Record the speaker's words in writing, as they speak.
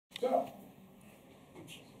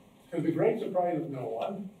to the great surprise of no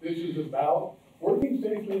one, this is about working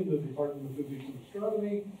safely in the Department of Physics and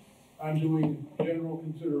Astronomy. I'm doing general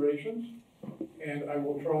considerations, and I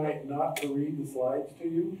will try not to read the slides to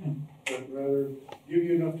you, but rather give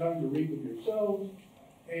you enough time to read them yourselves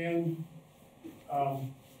and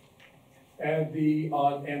add the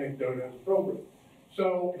odd anecdote as appropriate.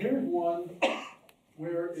 So here's one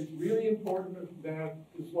where it's really important that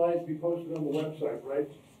the slides be posted on the website, right?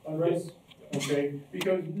 Yes. Okay,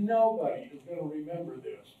 because nobody is going to remember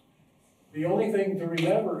this. The only thing to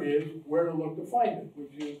remember is where to look to find it,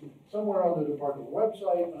 which is somewhere on the department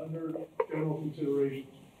website under general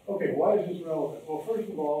considerations. Okay, why is this relevant? Well, first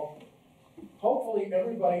of all, hopefully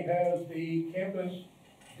everybody has the campus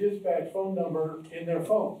dispatch phone number in their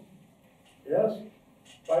phone. Yes?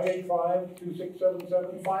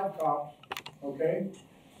 585-26775 COPS. Okay?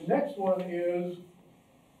 The next one is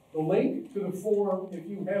the link to the form if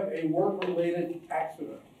you have a work-related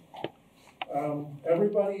accident.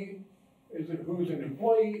 Everybody who's an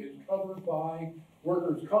employee is covered by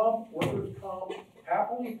workers' comp. Workers' comp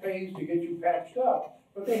happily pays to get you patched up,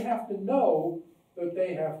 but they have to know that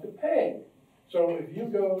they have to pay. So if you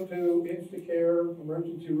go to Instacare,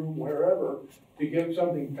 emergency room, wherever, to get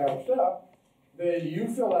something patched up, then you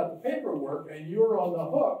fill out the paperwork and you're on the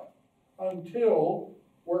hook until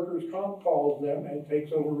workers' comp calls them and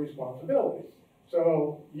takes over responsibility.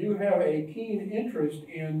 So you have a keen interest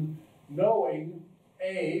in knowing,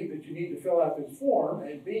 A, that you need to fill out this form,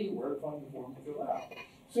 and B, where to find the form to fill out.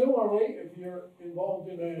 Similarly, if you're involved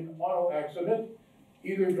in an auto accident,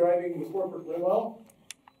 either driving the corporate limo,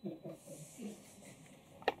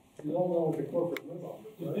 you all know what the corporate limo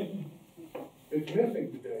is, right? It's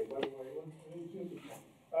missing today, by the way.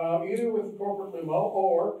 Either with the corporate limo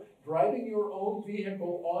or driving your own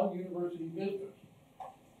vehicle on university business.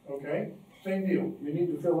 Okay? Same deal. You need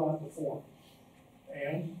to fill out the form.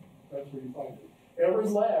 And that's where you find it. Every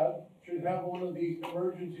lab should have one of these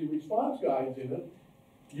emergency response guides in it.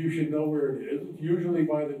 You should know where it is. It's usually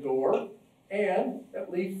by the door. And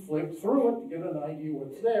at least flip through it to get an idea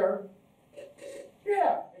what's there.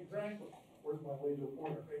 Yeah, exactly. Where's my laser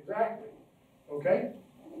pointer? Exactly. Okay?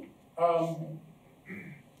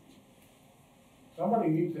 Somebody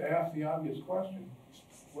needs to ask the obvious question.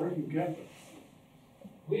 Where do you get them?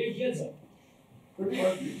 Where do you get them? Good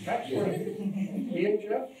question. Excellent.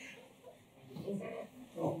 EHS?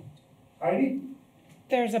 Oh. Heidi?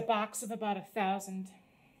 There's a box of about 1,000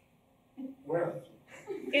 Where?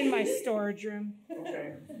 in my storage room.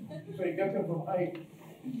 Okay. So you get them from Heidi.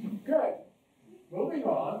 Good. Moving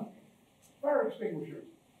on. Fire extinguishers.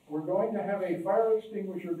 We're going to have a fire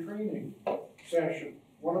extinguisher training session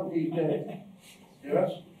one of these days.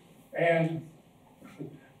 Yes? And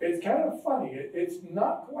it's kind of funny. It's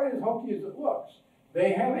not quite as hokey as it looks.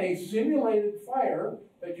 They have a simulated fire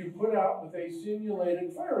that you put out with a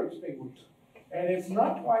simulated fire extinguisher. And it's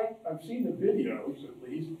not quite, I've seen the videos at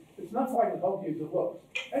least, it's not quite as hokey as it looks.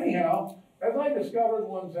 Anyhow, as I discovered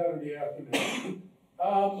one Saturday afternoon,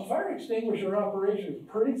 fire extinguisher operation is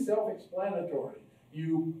pretty self-explanatory.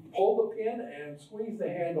 You pull the pin and squeeze the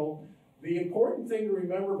handle. The important thing to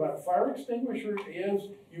remember about fire extinguishers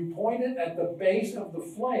is you point it at the base of the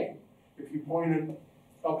flame. If you point it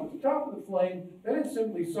up at the top of the flame, then it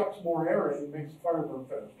simply sucks more air in and makes the fire burn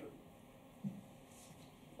faster.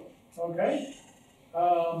 Okay?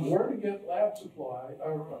 Where to get lab supply,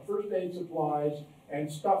 or first aid supplies,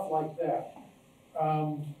 and stuff like that.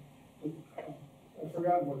 I've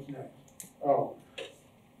forgotten what's next. Oh.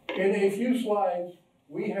 In a few slides,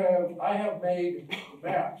 I have made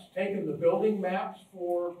maps, taken the building maps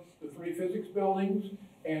for the 3 physics buildings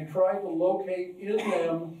and tried to locate in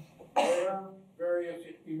them where various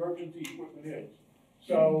emergency equipment is.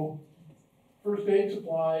 So, first aid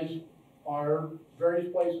supplies are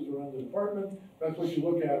various places around the department. That's what you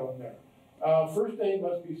look at on there. First aid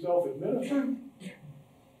must be self-administered.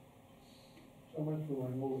 So much for my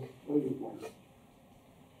little laser pointer.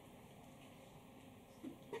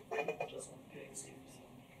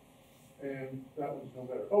 And that one's no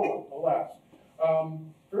better. Oh, alas.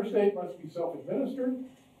 First aid must be self-administered,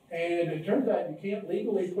 and it turns out you can't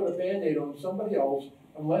legally put a Band-Aid on somebody else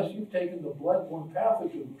unless you've taken the bloodborne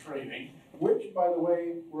pathogen training, which, by the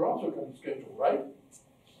way, we're also going to schedule, right?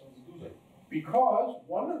 Because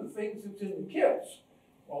one of the things that's in the kits,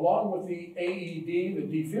 along with the AED, the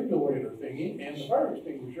defibrillator thingy, and the fire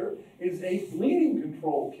extinguisher, is a bleeding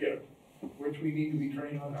control kit, which we need to be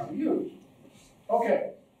trained on how to use.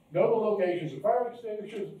 Okay. Know the locations of fire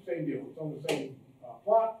extinguishers, same deal, it's on the same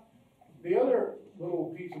plot. The other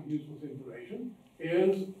little piece of useless information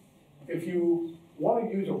is if you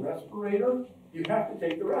want to use a respirator, you have to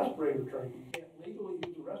take the respirator training. You can't legally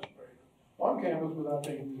use a respirator on campus without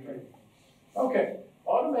taking the training. Okay,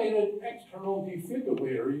 automated external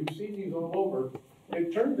defibrillator, you've seen these all over.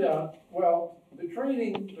 It turns out, well, the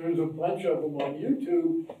training, there's a bunch of them on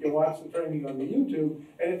YouTube. You watch the training on the YouTube,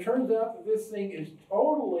 and it turns out that this thing is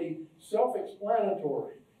totally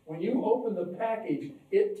self-explanatory. When you open the package,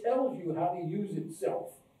 it tells you how to use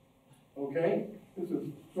itself. Okay? This is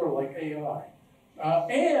sort of like AI.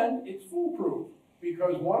 And it's foolproof,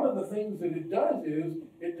 because one of the things that it does is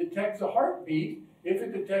it detects a heartbeat. If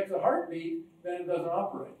it detects a heartbeat, then it doesn't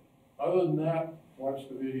operate. Other than that, watch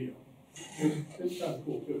the video. It's kind of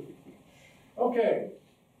cool too. Okay,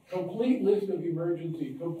 complete list of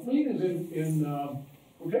emergencies. Complete is in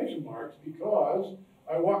quotation marks because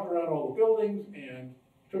I walked around all the buildings and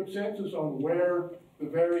took census on where the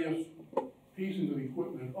various pieces of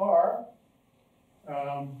equipment are.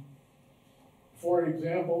 For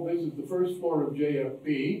example, this is the first floor of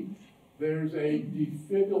JFB. There's a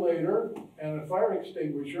defibrillator and a fire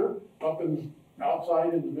extinguisher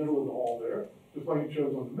outside in the middle of the hall there, just like it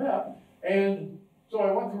shows on the map. And so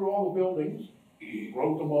I went through all the buildings,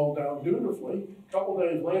 wrote them all down dutifully. A couple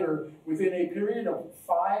days later, within a period of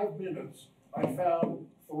 5 minutes, I found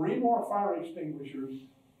 3 more fire extinguishers,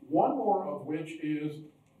 one more of which is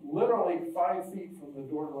literally 5 feet from the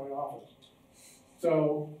door to my office.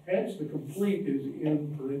 So, hence the complete is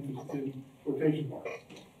in quotation marks.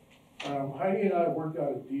 Heidi and I have worked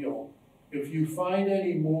out a deal. If you find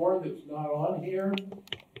any more that's not on here,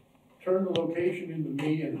 turn the location into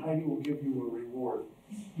me and Heidi will give you a reward.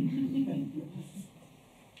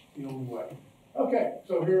 The only way. Okay,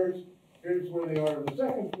 so here's where they are on the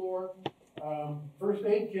second floor. First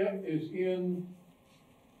aid kit is in,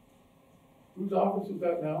 whose office is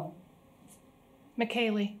that now?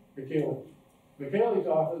 McKaylee. McKaylee's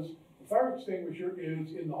office. The fire extinguisher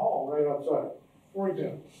is in the hall right outside, for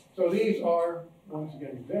example. So these are, once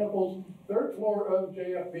again, examples. Third floor of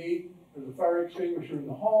JFB, there's a fire extinguisher in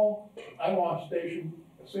the hall, an eye wash station,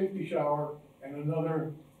 a safety shower, and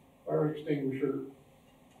another fire extinguisher.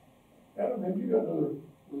 Adam, have you got another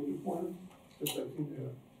laser pointer? Just I seem to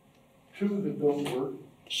have 2 that don't work.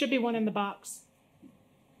 Should be one in the box.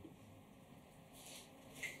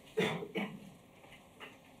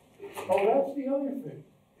 Oh, that's the other thing.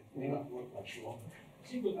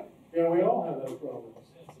 Yeah, we all have that problem.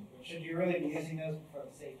 Should you really be using those for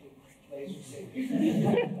the safety, laser safety?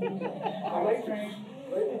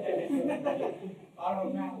 Auto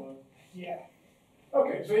mount one. Yeah.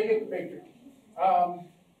 Okay, so you get the picture.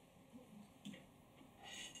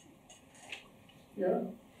 Yeah.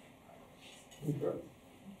 Okay.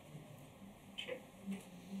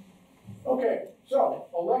 Okay, so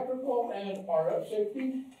electrical and RF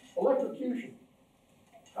safety, electrocution.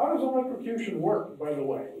 How does electrocution work, by the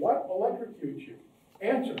way? What electrocutes you?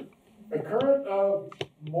 Answer. A current of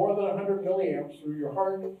more than 100 milliamps through your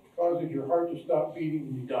heart causes your heart to stop beating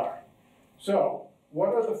and you die. So, what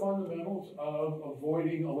are the fundamentals of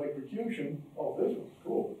avoiding electrocution? Oh, this one's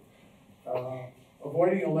cool.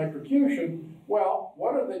 Avoiding electrocution, well,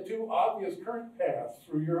 what are the 2 obvious current paths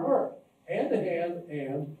through your heart? Hand to hand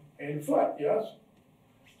and foot, yes?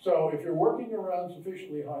 So if you're working around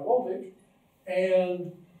sufficiently high voltage,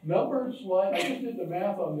 and numbers like, I just did the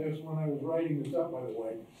math on this when I was writing this up, by the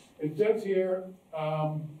way. It says here,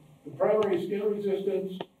 the primary skin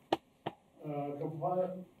resistance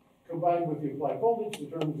combined with the applied voltage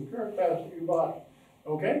determines the current path through your body.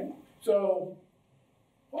 Okay? So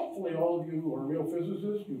hopefully all of you are real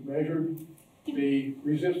physicists. You've measured the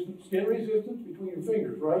skin resistance between your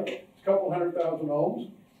fingers, right? It's a couple 100,000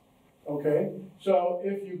 ohms. Okay? So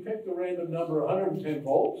if you pick the random number 110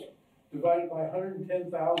 volts, divided by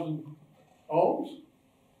 110,000 ohms,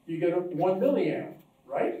 you get 1 milliamp,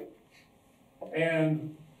 right?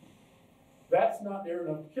 And that's not near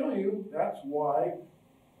enough to kill you. That's why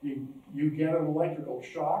you get an electrical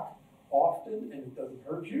shock often and it doesn't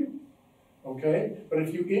hurt you. Okay? But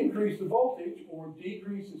if you increase the voltage or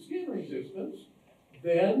decrease the skin resistance,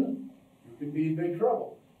 then you can be in big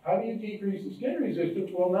trouble. How do you decrease the skin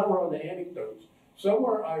resistance? Well, now we're on the anecdotes.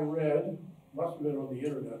 Somewhere I read, must have been on the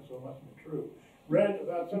internet, so it must have been true, read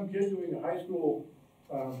about some kid doing a high school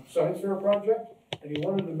science fair project, and he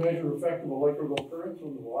wanted to measure effective electrical currents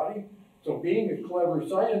on the body. So being a clever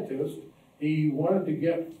scientist, he wanted to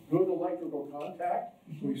get good electrical contact,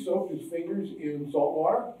 so he soaked his fingers in salt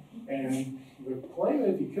water, and the claim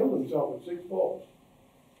is he killed himself with 6 volts.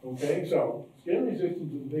 Okay, so skin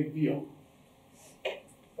resistance is a big deal.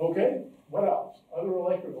 Okay, what else? Other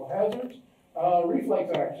electrical hazards?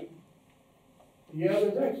 Reflex action. Yeah,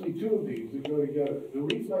 there's actually 2 of these that go together. The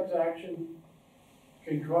reflex action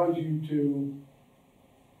can cause you to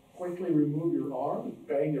quit quickly remove your arm and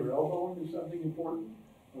bang your elbow into something important,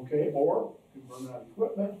 okay? Or you can burn out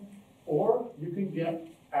equipment, or you can get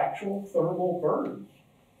actual thermal burns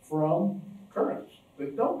from currents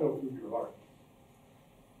that don't go through your heart.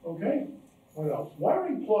 Okay, what else?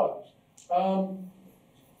 Wiring plugs.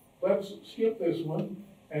 Let's skip this one,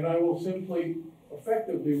 and I will simply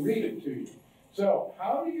effectively read it to you. So,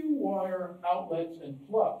 how do you wire outlets and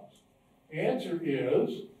plugs? The answer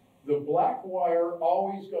is, the black wire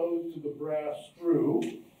always goes to the brass screw.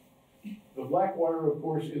 The black wire, of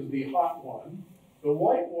course, is the hot one. The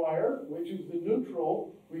white wire, which is the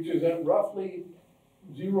neutral, which is at roughly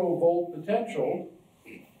 0-volt potential,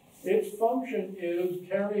 its function is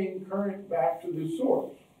carrying current back to the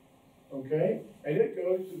source, okay? And it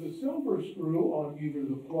goes to the silver screw on either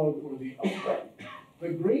the plug or the outlet. The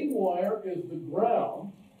green wire is the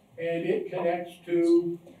ground, and it connects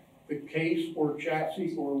to the case or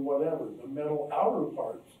chassis or whatever, the metal outer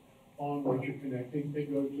parts on which you're connecting,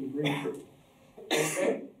 it goes to the green screw,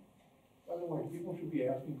 okay? By the way, people should be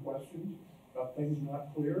asking questions about things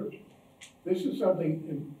not clear. This is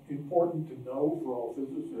something important to know for all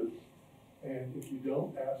physicists, and if you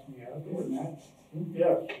don't, ask me afterwards.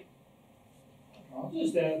 Yes. I'll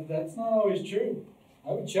just add, that's not always true.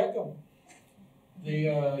 I would check them.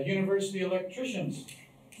 The university electricians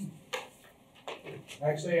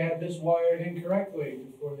actually had this wired incorrectly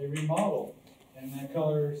before they remodeled, and that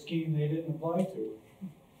color scheme they didn't apply to.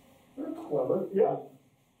 They're clever, yeah.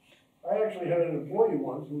 I actually had an employee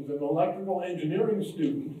once who was an electrical engineering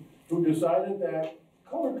student who decided that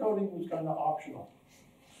color coding was kind of optional.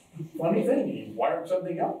 Funny thing, he wired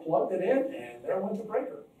something up, plugged it in, and there went the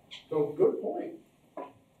breaker. So good point.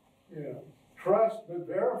 Yeah. Trust but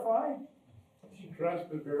verify. Trust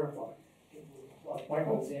but verify.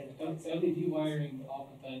 Michael? LED wiring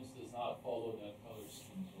oftentimes does not follow that color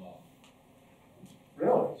scheme as well.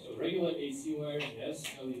 Really? So regular AC wiring, yes.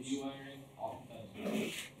 LED wiring, oftentimes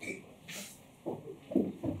no.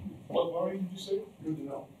 What wiring did you say? Good to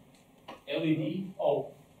know. LED.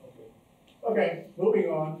 Oh, okay. Okay, moving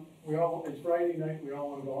on. It's Friday night, we all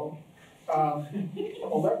want to go home.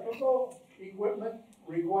 Electrical equipment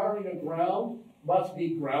requiring a ground must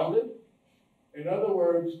be grounded. In other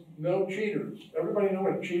words, no cheaters. Everybody know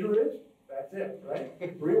what a cheater is? That's it,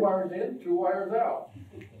 right? 3 wires in, 2 wires out.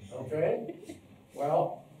 Okay?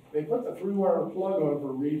 Well, they put the 3-wire plug on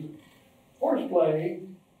for a reason. Horseplay,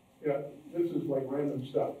 yeah, this is like random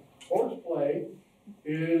stuff. Horseplay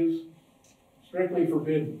is strictly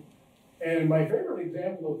forbidden. And my favorite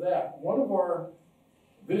example of that,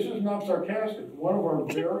 this is not sarcastic, one of our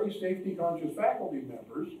very safety conscious faculty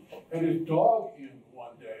members had his dog in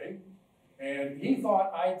one day, and he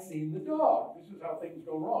thought I'd seen the dog. This is how things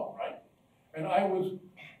go wrong, right? And I was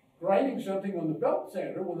grinding something on the belt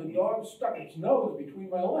sander when the dog stuck its nose between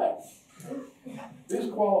my legs. This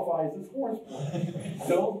qualifies as horseplay.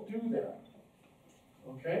 Don't do that.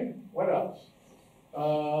 Okay, what else?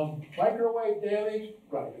 Microwave damage,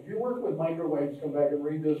 right. If you work with microwaves, come back and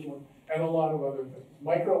read this one, and a lot of other things.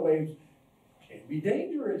 Microwaves can be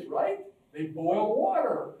dangerous, right? They boil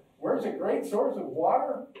water. Where's a great source of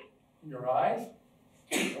water? In your eyes.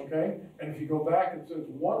 Okay? And if you go back, it says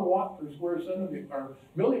 1 watt per square centimeter, or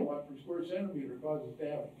milliwatt per square centimeter causes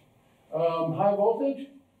damage. High voltage,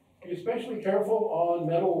 be especially careful on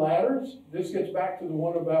metal ladders. This gets back to the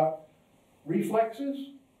one about reflexes.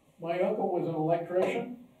 My uncle was an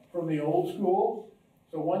electrician from the old school.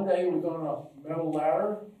 So one day he was on a metal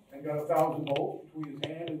ladder and got 1,000 volts between his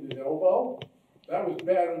hand and his elbow. That was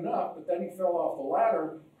bad enough, but then he fell off the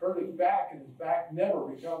ladder, hurt his back, and his back never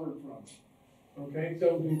recovered from it. Okay,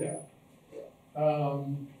 don't do that.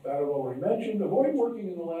 That I've already mentioned. Avoid working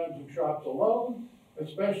in the labs and shops alone,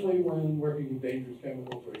 especially when working with dangerous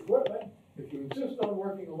chemicals or equipment. If you insist on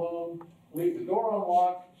working alone, leave the door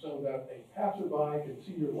unlocked so that a passerby can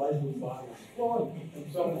see your lifeless body on the floor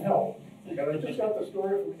and summon help. And I just got the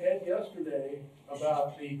story from Ed yesterday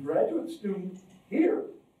about the graduate student here.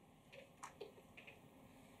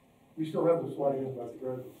 We still have the slide in about the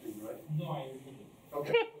graduate student, right? No, I usually.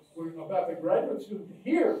 Okay. About the graduate student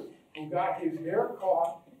here who got his hair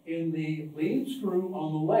caught in the lead screw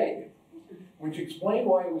on the leg, which explained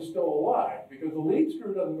why he was still alive, because the lead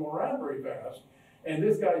screw doesn't go around very fast, and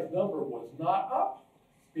this guy's number was not up,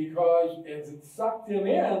 because as it sucked him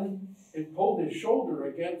in, it pulled his shoulder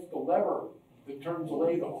against the lever that turns the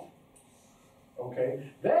lathe on.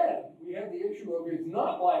 Okay? Then we had the issue of his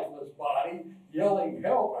not lifeless body yelling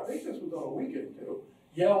help. I think this was on a weekend too.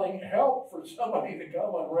 Yelling help for somebody to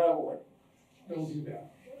come unravel it. Don't do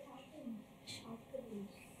that.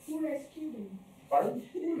 Who rescued him? Pardon?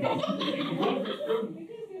 Because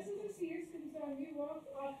this is a serious concern. We work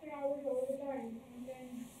after hours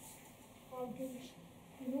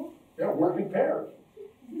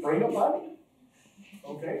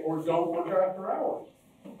or don't work after hours.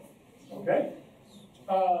 Okay?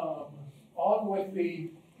 On with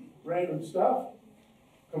the random stuff.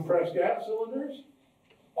 Compressed gas cylinders.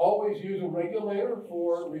 Always use a regulator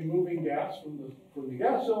for removing gas from the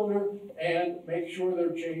gas cylinder and make sure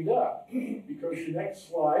they're chained up. Because the next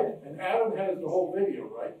slide, and Adam has the whole video,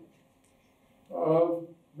 right? Of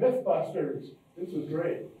Mythbusters. This is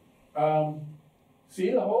great. See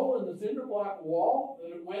the hole in the cinder block wall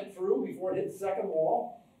that it went through before it hit the second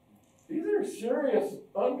wall? These are serious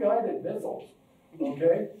unguided missiles,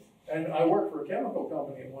 okay? And I worked for a chemical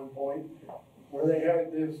company at one point where they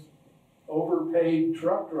had this overpaid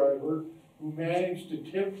truck driver who managed to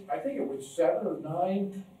tip, I think it was 7 or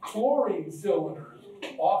 9 chlorine cylinders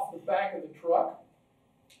off the back of the truck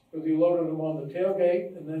because he loaded them on the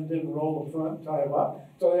tailgate and then didn't roll the front and tie them up.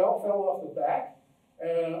 So they all fell off the back.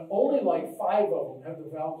 And only like 5 of them had the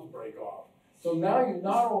valves break off. So now you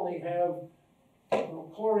not only have,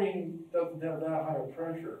 well, chlorine doesn't have that high a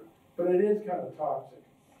pressure, but it is kind of toxic.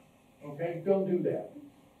 Okay, don't do that.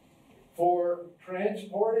 For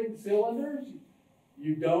transporting cylinders,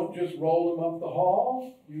 you don't just roll them up the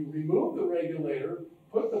hall. You remove the regulator,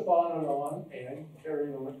 put the bonnet on, and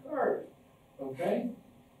carry them in a cart. Okay?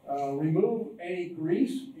 Remove any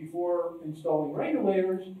grease before installing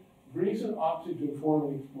regulators. Grease and oxygen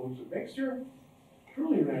form an explosive mixture.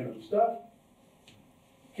 Truly random stuff.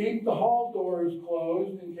 Keep the hall doors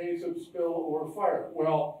closed in case of spill or fire.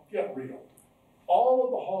 Well, get real. All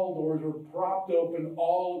of the hall doors are propped open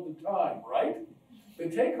all of the time, right? The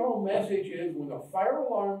take-home message is when the fire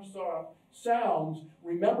alarm sounds,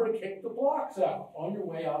 remember to kick the blocks out on your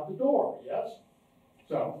way out the door, yes?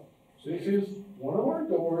 So, this is one of our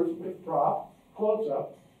doors with prop, close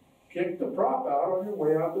up. Kick the prop out on your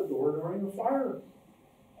way out the door during a fire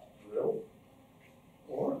drill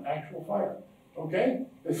or actual fire. Okay?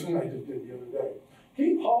 This one I just did the other day.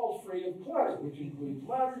 Keep halls free of clutter, which includes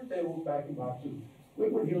ladders, tables, vacuum boxes,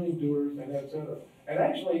 liquid helium dewars, and etc. And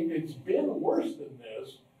actually, it's been worse than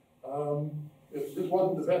this. This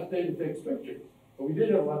wasn't the best day to take pictures, but we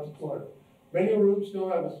did have lots of clutter. Many rooms still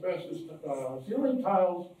have asbestos ceiling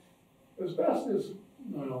tiles. Asbestos,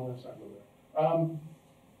 no, let's not go there.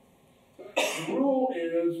 The rule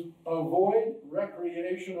is avoid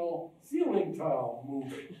recreational ceiling tile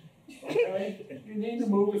moving. Okay? If you need to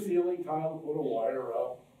move a ceiling tile to put a wire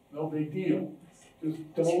up, no big deal. Just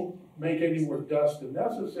don't make any more dust than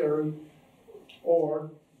necessary,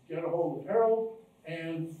 or get a hold of Harold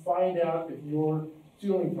and find out if your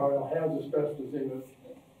ceiling tile has asbestos in it.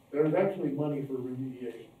 There's actually money for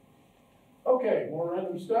remediation. Okay, more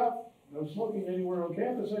random stuff. No smoking anywhere on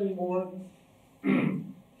campus anymore.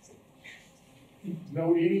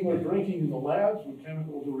 No eating or drinking in the labs with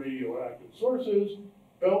chemicals or radioactive sources.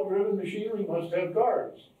 Belt-driven machinery must have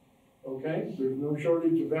guards. Okay? There's no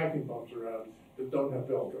shortage of vacuum pumps around that don't have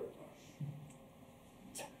belt guards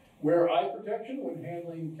on. Wear eye protection when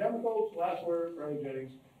handling chemicals, glassware,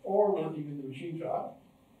 cryogenics, or working in the machine shop.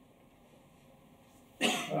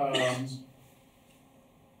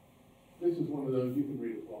 This is one of those, you can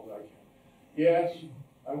read as well as I can. Yes,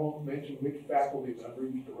 I won't mention which faculty member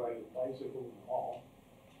used to ride a bicycle in the hall.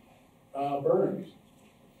 Burns.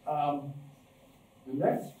 The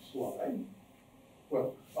next slide,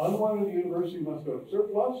 well, unwanted university must go to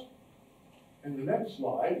surplus. And the next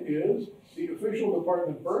slide is the official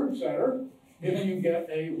department burn center. If you get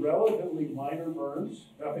a relatively minor burn,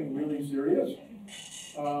 nothing really serious,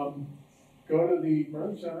 go to the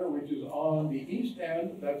burn center, which is on the east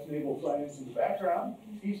end. That's naval science in the background.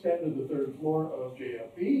 East end of the 3rd floor of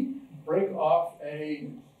JFB. Break off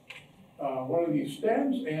one of these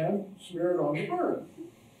stems and smear it on the burn.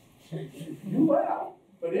 You laugh,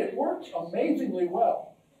 but it works amazingly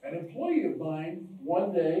well. An employee of mine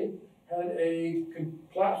one day had a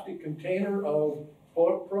plastic container of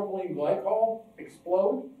propylene glycol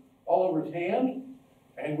explode all over his hand,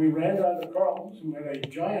 and we ran down to Carlton's, who had a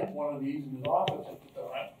giant one of these in his office at the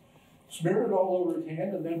time, smeared it all over his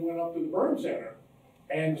hand, and then went up to the burn center.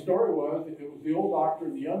 And the story was, it was the old doctor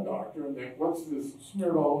and the young doctor, and they, what's this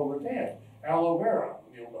smeared all over his hand? Aloe vera.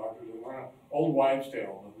 And the old doctor said, old wives'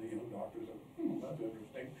 tale. And the young doctor said, that's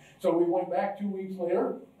interesting. So we went back 2 weeks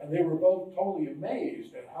later, and they were both totally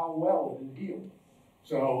amazed at how well it had healed.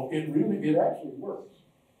 So it actually works.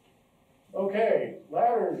 Okay,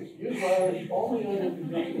 ladders. Use ladders only under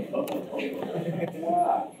conditions.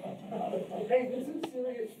 Yeah. Hey, this is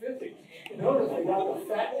serious physics. Notice they got the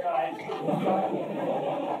fat guys.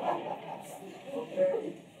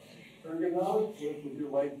 Okay. Ergonomics with your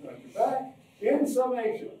legs on your back. In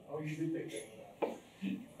summation. Oh, you did think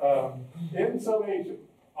that. In summation,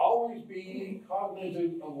 always be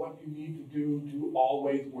cognizant of what you need to do to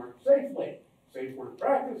always work safely. Safe work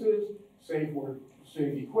practices, safe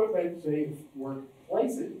equipment, safe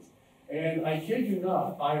workplaces. And I kid you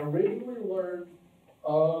not, I originally learned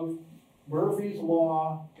of Murphy's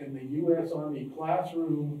Law in the U.S. Army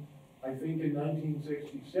classroom, I think in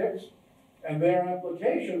 1966. And their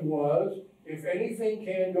application was, if anything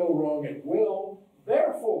can go wrong, it will.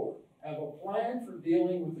 Therefore, have a plan for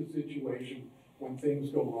dealing with the situation when things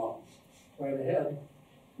go wrong. Plan ahead.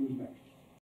 Who's next?